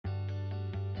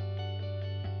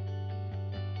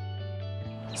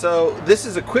So this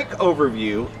is a quick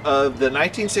overview of the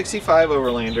 1965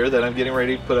 Overlander that I'm getting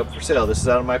ready to put up for sale. This is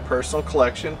out of my personal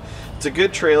collection. It's a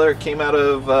good trailer. It came out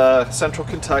of central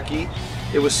Kentucky.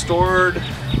 It was stored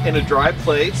in a dry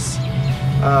place,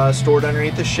 stored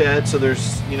underneath the shed. So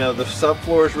there's, you know, the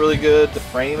subfloor is really good. The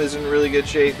frame is in really good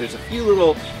shape. There's a few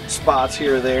little spots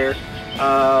here or there.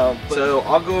 So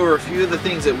I'll go over a few of the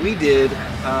things that we did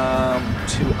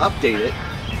to update it.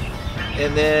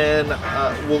 And then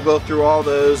we'll go through all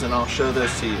those and I'll show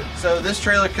those to you. So this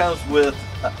trailer comes with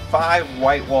 5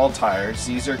 white wall tires.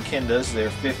 These are Kendas. They're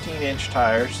 15-inch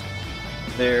tires.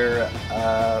 They're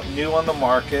new on the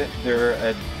market. They're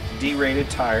a D-rated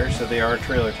tire, so they are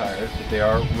trailer tires, but they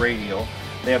are radial.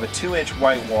 They have a 2-inch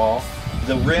white wall.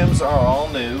 The rims are all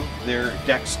new. They're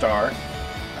Dexstar,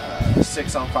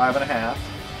 6 on 5.5.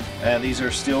 And these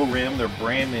are steel rim. They're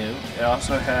brand new. It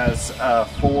also has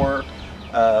 4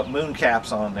 moon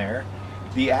caps on there.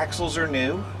 The axles are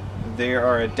new. They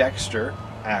are a Dexter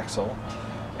axle,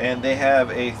 and they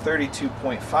have a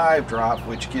 32.5 drop,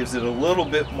 which gives it a little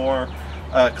bit more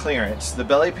clearance. The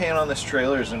belly pan on this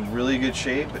trailer is in really good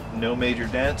shape. No major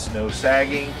dents, no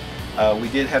sagging. We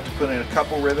did have to put in a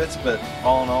couple rivets, but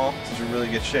all in all, it's in really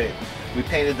good shape. We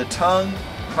painted the tongue,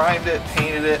 primed it,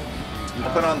 painted it. We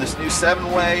put on this new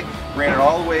 7-way, ran it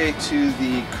all the way to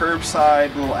the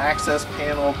curbside little access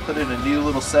panel, put in a new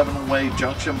little 7-way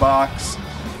junction box,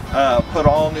 put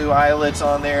all new eyelets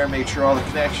on there, made sure all the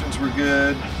connections were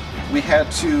good. We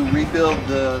had to rebuild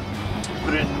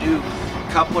put in a new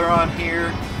coupler on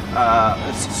here,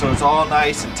 so it's all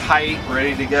nice and tight,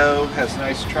 ready to go, has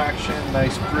nice traction,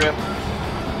 nice grip.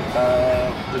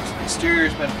 The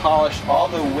exterior's been polished. All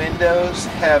the windows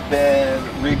have been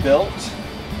rebuilt.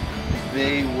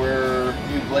 They were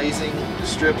new glazing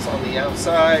strips on the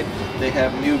outside. They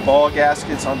have new ball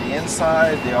gaskets on the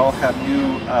inside. They all have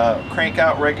new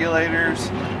crank-out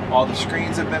regulators. All the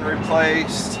screens have been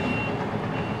replaced.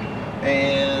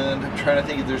 And I'm trying to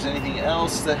think if there's anything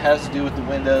else that has to do with the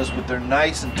windows, but they're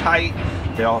nice and tight.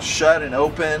 They all shut and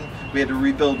open. We had to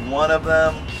rebuild one of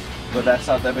them, but that's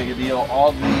not that big a deal.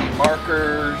 All the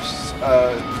markers,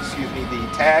 the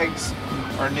tags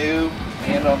are new,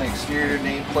 and on the exterior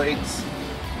nameplates.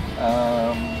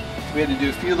 We had to do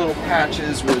a few little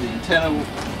patches where the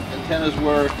antennas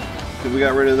were, because we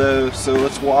got rid of those. So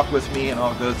let's walk with me and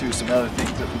I'll go through some other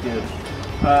things that we did.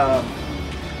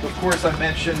 Of course, I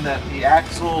mentioned that the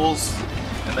axles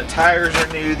and the tires are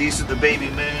new. These are the baby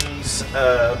moons.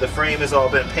 The frame has all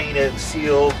been painted,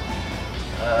 sealed.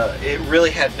 It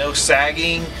really had no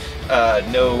sagging,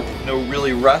 no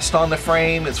really rust on the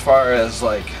frame as far as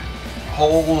like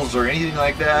holes or anything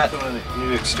like that.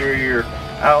 New exterior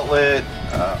outlet,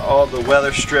 all the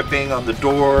weather stripping on the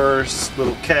doors,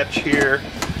 little catch here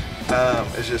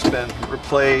has just been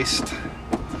replaced.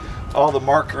 All the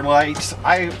marker lights.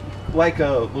 I like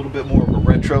a little bit more of a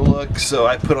retro look, so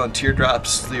I put on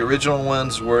teardrops. The original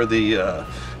ones were the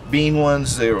bean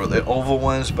ones, they were the oval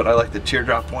ones, but I like the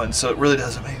teardrop ones, so it really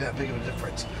doesn't make that big of a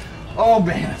difference. Oh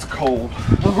man, it's cold.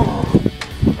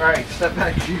 Alright, step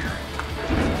back here.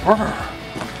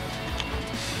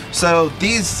 So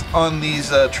these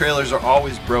trailers are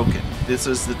always broken. This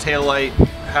is the taillight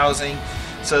housing.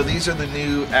 So these are the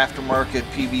new aftermarket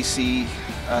PVC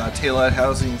taillight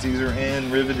housings. These are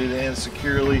riveted in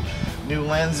securely. New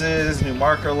lenses, new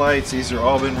marker lights. These are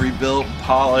all been rebuilt and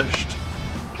polished.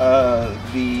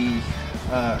 The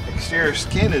exterior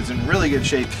skin is in really good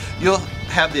shape. You'll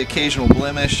have the occasional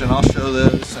blemish, and I'll show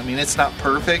those. I mean, it's not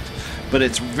perfect, but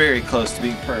it's very close to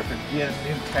being perfect. Yeah,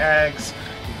 new tags.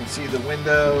 You can see the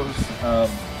windows.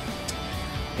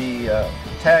 The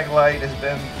tag light has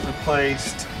been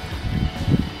replaced.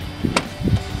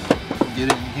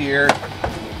 Get in here.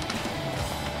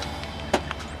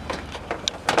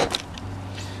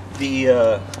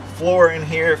 The floor in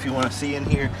here, if you want to see in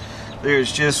here,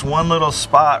 there's just one little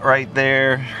spot right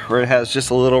there where it has just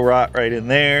a little rot right in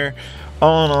there.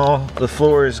 All in all, the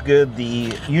floor is good. The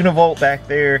univolt back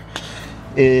there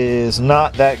is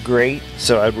not that great,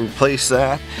 so I'd replace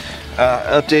that.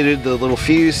 Updated the little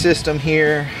fuse system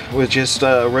here with just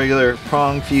regular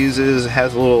prong fuses. It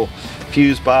has a little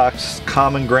fuse box,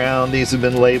 common ground. These have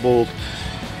been labeled.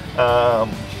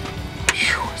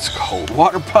 It's cold.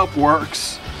 Water pump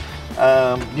works.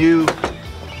 New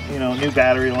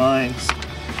battery lines.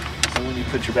 So when you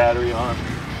put your battery on,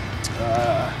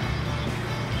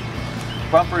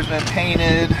 bumper's been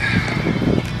painted.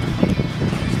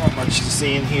 There's not much to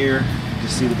see in here. You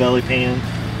see the belly pan.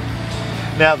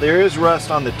 Now there is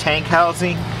rust on the tank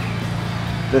housing,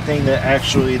 the thing that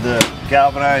actually the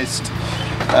galvanized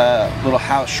little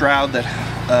house shroud that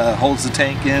holds the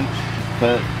tank in,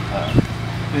 but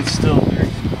It's still very.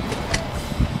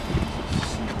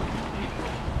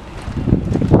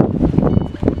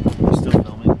 Still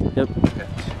filming? Yep. Okay.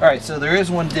 Alright, so there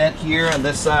is one dent here on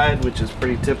this side, which is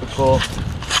pretty typical.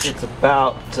 It's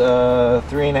about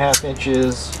 3.5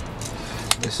 inches.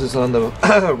 This is on the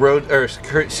road, or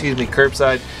excuse me,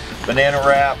 curbside banana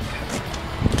wrap.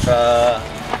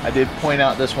 I did point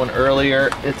out this one earlier.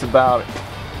 It's about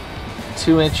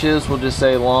 2 inches, we'll just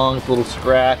say long, little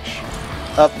scratch.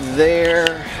 Up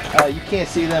there, you can't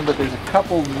see them, but there's a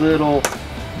couple little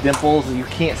dimples, and you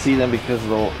can't see them because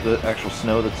of the actual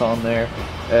snow that's on there.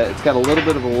 It's got a little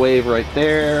bit of a wave right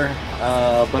there,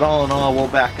 but all in all, we'll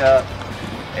back up,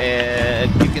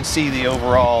 and you can see the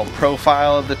overall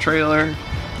profile of the trailer.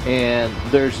 And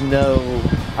there's no,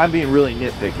 I'm being really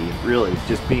nitpicky, really,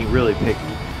 just being really picky.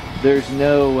 There's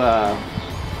no,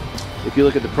 if you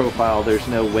look at the profile, there's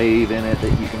no wave in it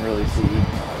that you can really see.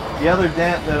 The other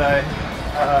dent that I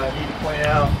need to point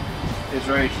out is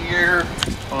right here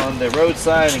on the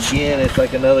roadside. Again, it's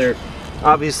like another,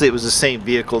 obviously it was the same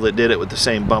vehicle that did it with the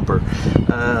same bumper.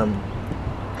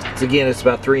 So again, it's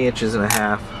about 3.5 inches,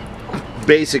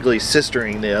 basically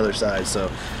sistering the other side. So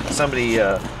somebody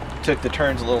took the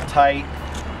turns a little tight.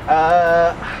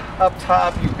 Up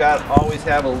top, you've got always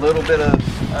have a little bit of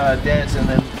dents, and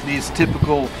then these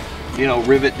typical, you know,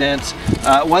 rivet dents.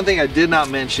 One thing I did not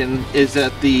mention is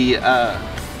that the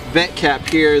vent cap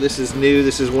here, this is new.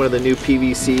 This is one of the new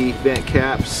PVC vent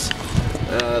caps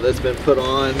that's been put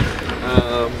on.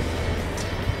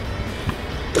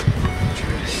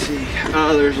 Trying to see.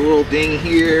 There's a little ding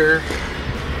here,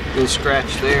 a little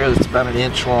scratch there that's about 1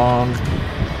 inch long.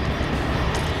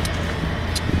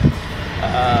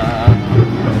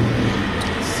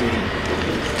 Let's see.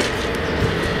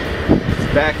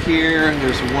 Back here,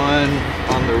 there's one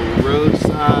on the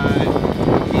roadside.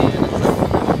 Again, it's like a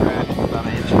little scratch, about 1.5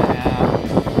 inches.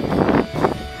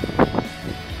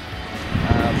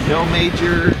 No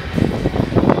major.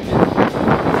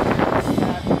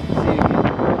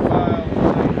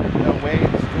 No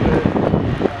waves to it.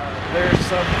 There's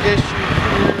some issues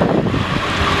here.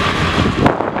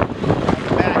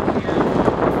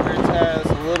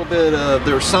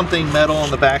 There's something metal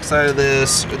on the back side of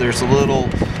this. There's a little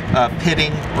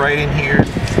pitting right in here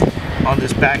on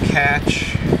this back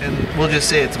hatch, and we'll just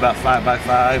say it's about 5 by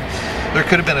 5. There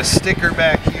could have been a sticker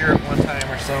back here at one time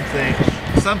or something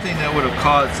that would have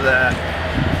caused that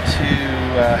to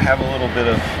have a little bit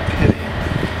of pitting.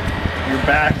 Your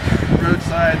back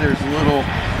roadside, there's a little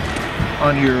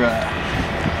on your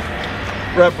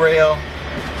rub rail.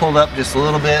 It's pulled up just a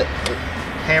little bit.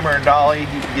 Hammer and dolly, you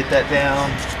can get that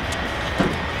down.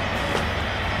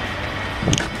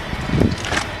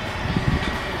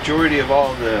 Majority of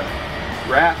all the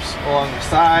wraps along the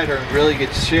side are in really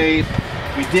good shape.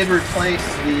 We did replace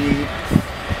the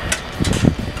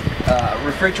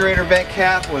refrigerator vent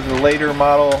cap with a later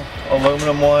model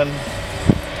aluminum one,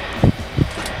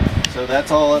 so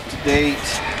that's all up to date.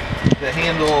 The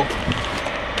handle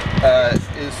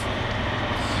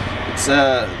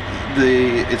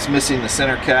it's missing the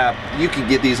center cap. You can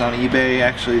get these on eBay.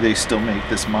 Actually, they still make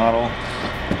this model.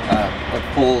 A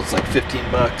pull is like 15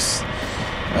 bucks.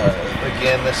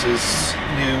 Again, this is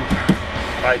new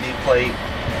ID plate,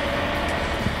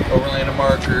 Overlander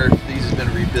marker. These have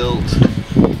been rebuilt.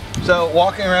 So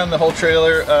walking around the whole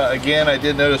trailer, again, I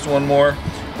did notice one more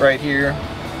right here.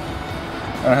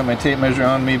 I don't have my tape measure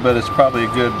on me, but it's probably a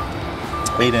good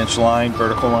 8-inch line,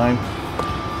 vertical line.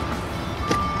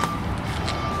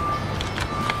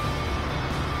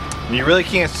 You really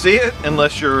can't see it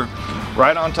unless you're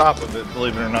right on top of it,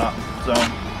 believe it or not. So,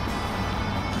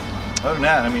 other than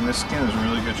that, I mean, this skin is in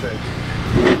really good shape.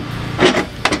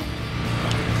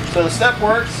 So the step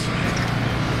works.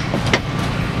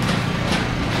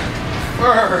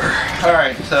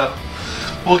 Alright, so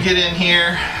we'll get in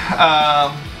here.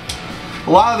 A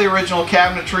lot of the original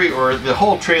cabinetry, or the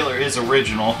whole trailer is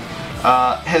original,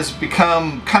 has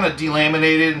become kind of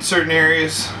delaminated in certain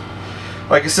areas.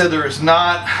 Like I said, there is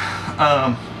not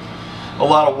a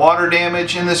lot of water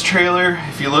damage in this trailer.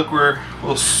 If you look where,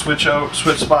 we'll switch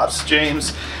spots,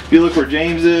 James. If you look where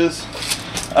James is,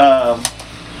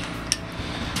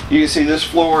 you can see this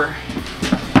floor.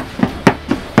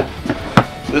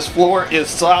 This floor is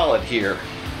solid here.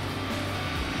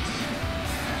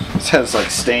 This has like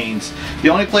stains. The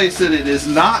only place that it is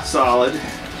not solid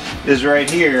is right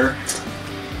here,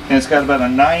 and it's got about a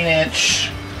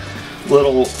 9-inch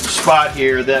little spot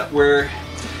here that where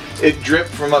it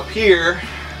dripped from up here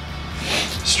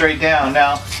straight down.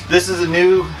 Now this is a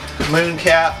new moon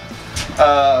cap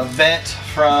vent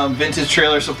from Vintage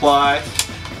Trailer Supply.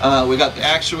 We got the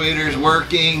actuators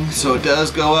working, so it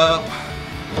does go up.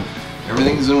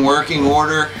 Everything's in working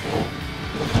order.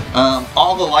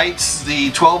 All the lights, the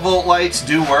 12-volt lights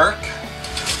do work.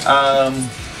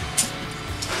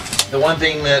 The one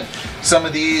thing that some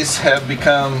of these have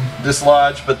become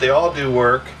dislodged, but they all do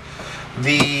work.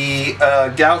 The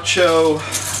Gaucho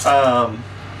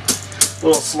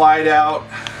little slide out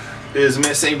is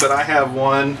missing, but I have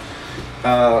one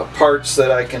parts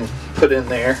that I can put in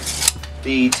there.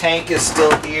 The tank is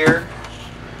still here,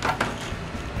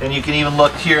 and you can even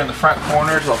look here in the front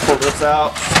corners. I'll pull this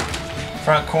out.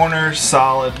 Front corners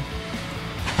solid.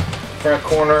 Front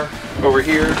corner over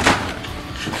here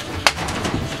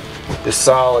is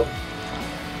solid.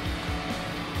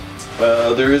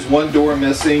 There is one door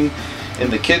missing in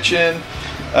the kitchen.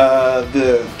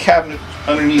 The cabinet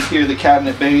underneath here, the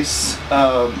cabinet base,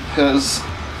 has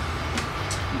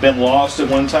been lost at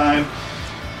one time.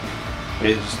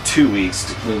 It was 2 weeks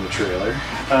to clean the trailer.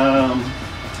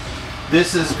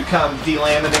 This has become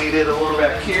delaminated a little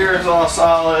back here. It's all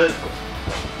solid.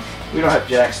 We don't have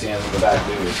jack stands in the back,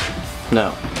 do we?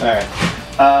 No. Alright.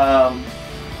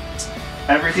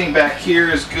 Everything back here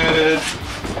is good.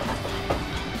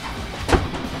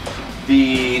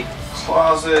 The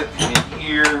closet in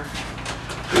here,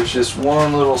 there's just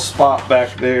one little spot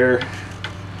back there.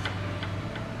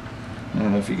 I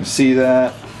don't know if you can see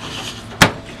that.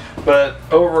 But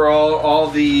overall, all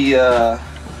the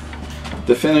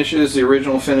finishes, the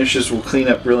original finishes, will clean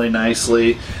up really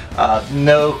nicely.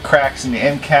 No cracks in the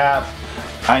end cap.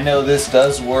 I know this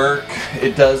does work.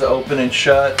 It does open and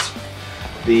shut.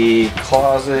 The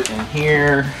closet in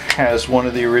here has one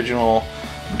of the original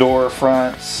door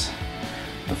fronts.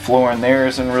 The floor in there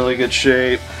is in really good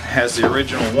shape. Has the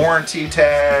original warranty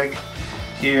tag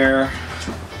here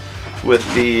with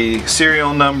the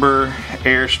serial number,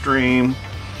 Airstream,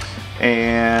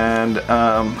 and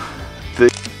the,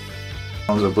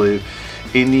 I believe,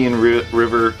 Indian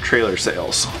River Trailer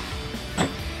Sales.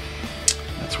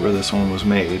 That's where this one was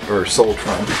made or sold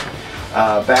from.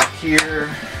 Back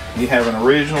here, you have an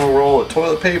original roll of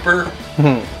toilet paper.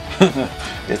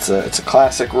 It's a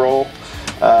classic roll.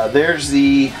 There's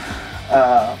the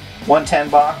 110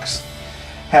 box.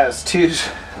 Has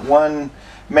one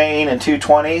main and two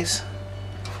 20s,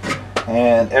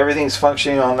 and everything's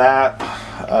functioning on that.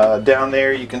 Down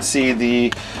there you can see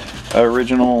the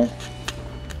original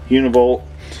univolt.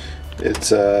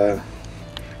 It's a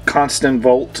constant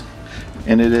volt,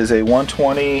 and it is a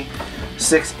 120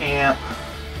 6 amp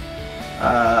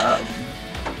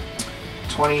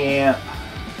 20 amp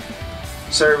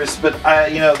service, but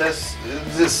you know, this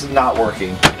is not working.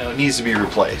 You know, it needs to be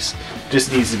replaced.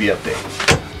 Just needs to be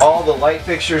updated. All the light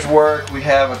fixtures work. We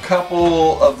have a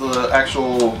couple of the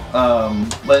actual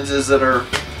lenses that are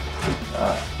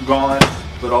gone,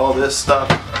 but all this stuff,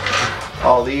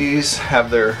 all these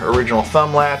have their original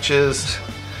thumb latches,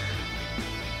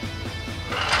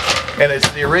 and it's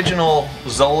the original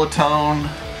Zolatone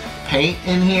paint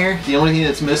in here. The only thing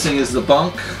that's missing is the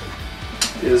bunk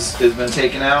has been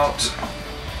taken out.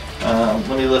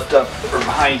 Let me lift up from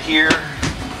behind here.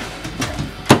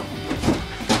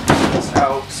 This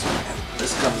out.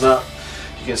 This comes up.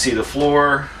 You can see the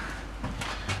floor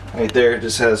right there. It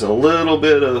just has a little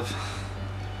bit of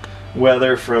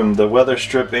weather from the weather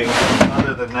stripping.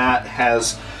 Other than that,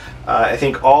 has I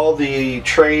think all the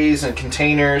trays and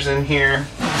containers in here.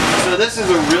 So this is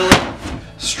a really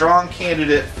strong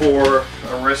candidate for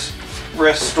a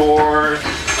restore.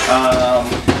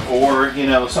 Or, you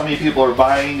know, so many people are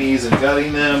buying these and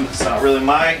gutting them. It's not really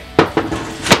my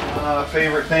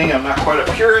favorite thing. I'm not quite a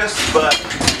purist, but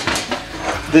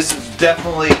this is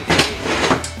definitely a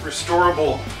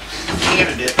restorable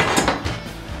candidate.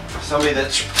 Somebody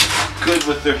that's good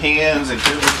with their hands and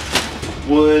good with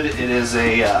wood. It is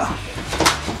a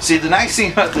see, the nice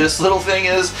thing about this little thing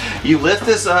is you lift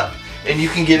this up and you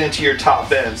can get into your top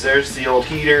bends. There's the old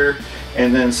heater,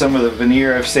 and then some of the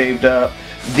veneer I've saved up.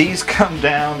 These come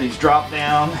down, these drop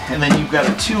down, and then you've got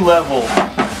a two-level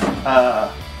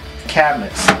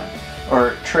cabinets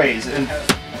or trays. And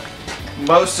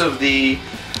most of the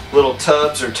little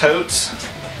tubs or totes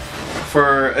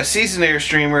for a seasoned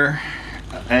Airstreamer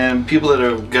and people that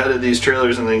have gutted these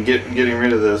trailers and then getting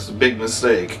rid of this big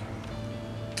mistake.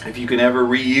 If you can ever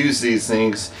reuse these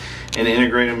things and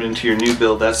integrate them into your new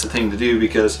build, that's the thing to do,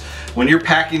 because when you're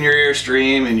packing your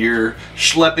Airstream and you're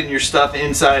schlepping your stuff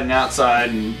inside and outside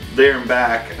and there and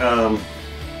back,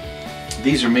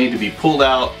 these are made to be pulled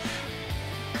out,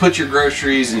 put your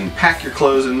groceries and pack your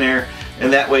clothes in there,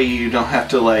 and that way you don't have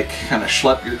to like kind of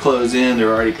schlep your clothes in.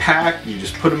 They're already packed. You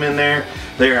just put them in there.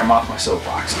 There, I'm off my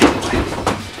soapbox. Anyway,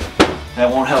 that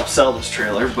won't help sell this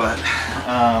trailer, but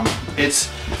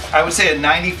it's, I would say, a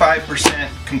 95%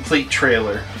 complete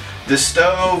trailer. The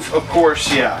stove, of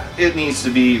course, yeah, it needs to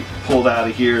be pulled out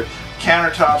of here.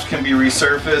 Countertops can be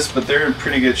resurfaced, but they're in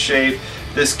pretty good shape.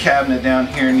 This cabinet down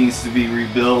here needs to be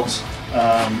rebuilt.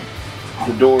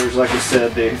 The doors, like I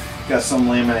said, they've got some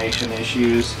lamination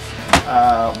issues.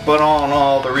 But all in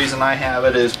all, the reason I have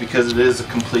it is because it is a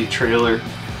complete trailer,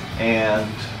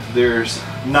 and there's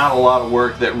not a lot of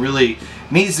work that really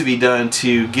needs to be done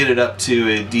to get it up to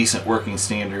a decent working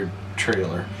standard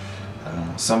trailer.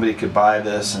 Somebody could buy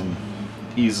this and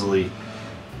easily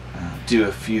do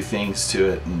a few things to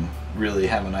it and really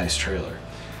have a nice trailer.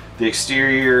 The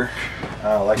exterior,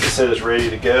 like I said, is ready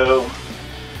to go.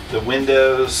 The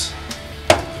windows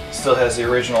still has the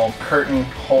original curtain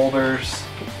holders,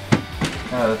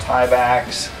 the tie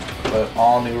backs, but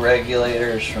all new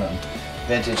regulators from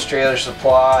Vintage Trailer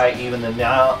Supply. Even the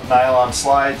nylon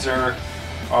slides are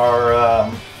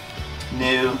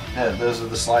new. Those are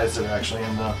the slides that are actually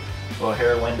in the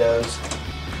O'Hare windows.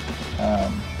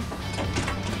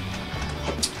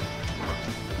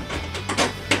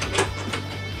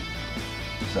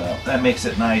 So that makes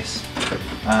it nice.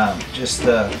 Just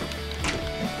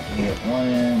get one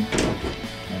in,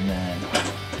 and then.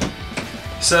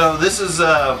 So this is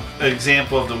an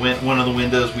example of one of the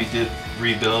windows we did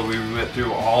rebuild. We went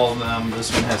through all of them.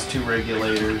 This one has 2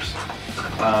 regulators,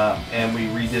 and we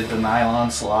redid the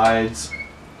nylon slides.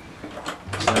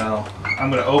 So I'm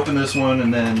going to open this one,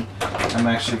 and then I'm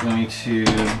actually going to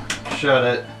shut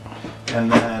it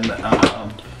and then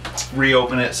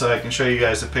reopen it so I can show you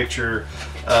guys a picture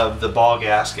of the ball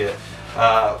gasket.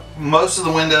 Most of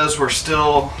the windows were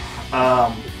still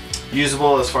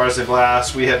usable as far as the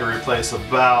glass. We had to replace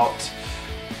about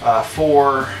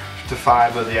 4 to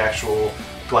 5 of the actual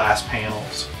glass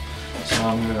panels. So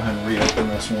I'm going to go ahead and reopen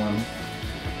this one.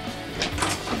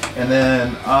 And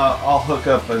then I'll hook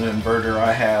up an inverter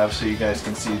I have so you guys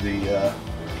can see the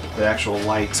actual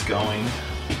lights going.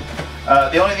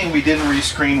 The only thing we didn't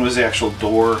rescreen was the actual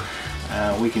door.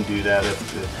 We can do that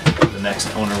if the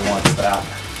next owner wants that.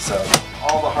 So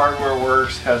all the hardware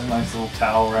works, has a nice little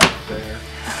towel right there.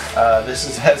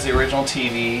 This has the original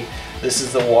TV. This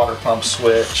is the water pump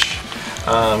switch.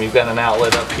 You've got an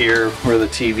outlet up here where the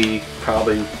TV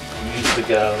probably used to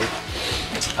go.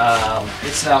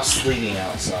 It's now sleeting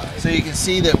outside. So you can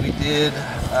see that we did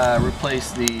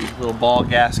replace the little ball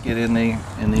gasket in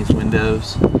these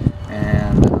windows,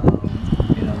 and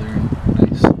you know, they're in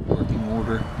nice working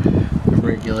order. The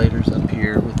regulators up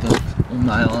here with the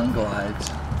nylon glides.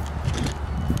 So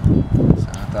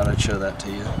I thought I'd show that to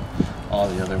you. All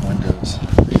the other windows,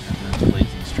 the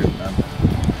glazing strip done.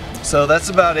 So that's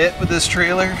about it with this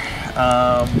trailer.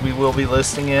 We will be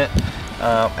listing it,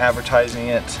 advertising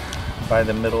it by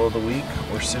the middle of the week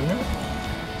or sooner.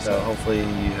 So hopefully you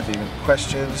have any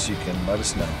questions, you can let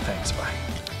us know. Thanks, bye.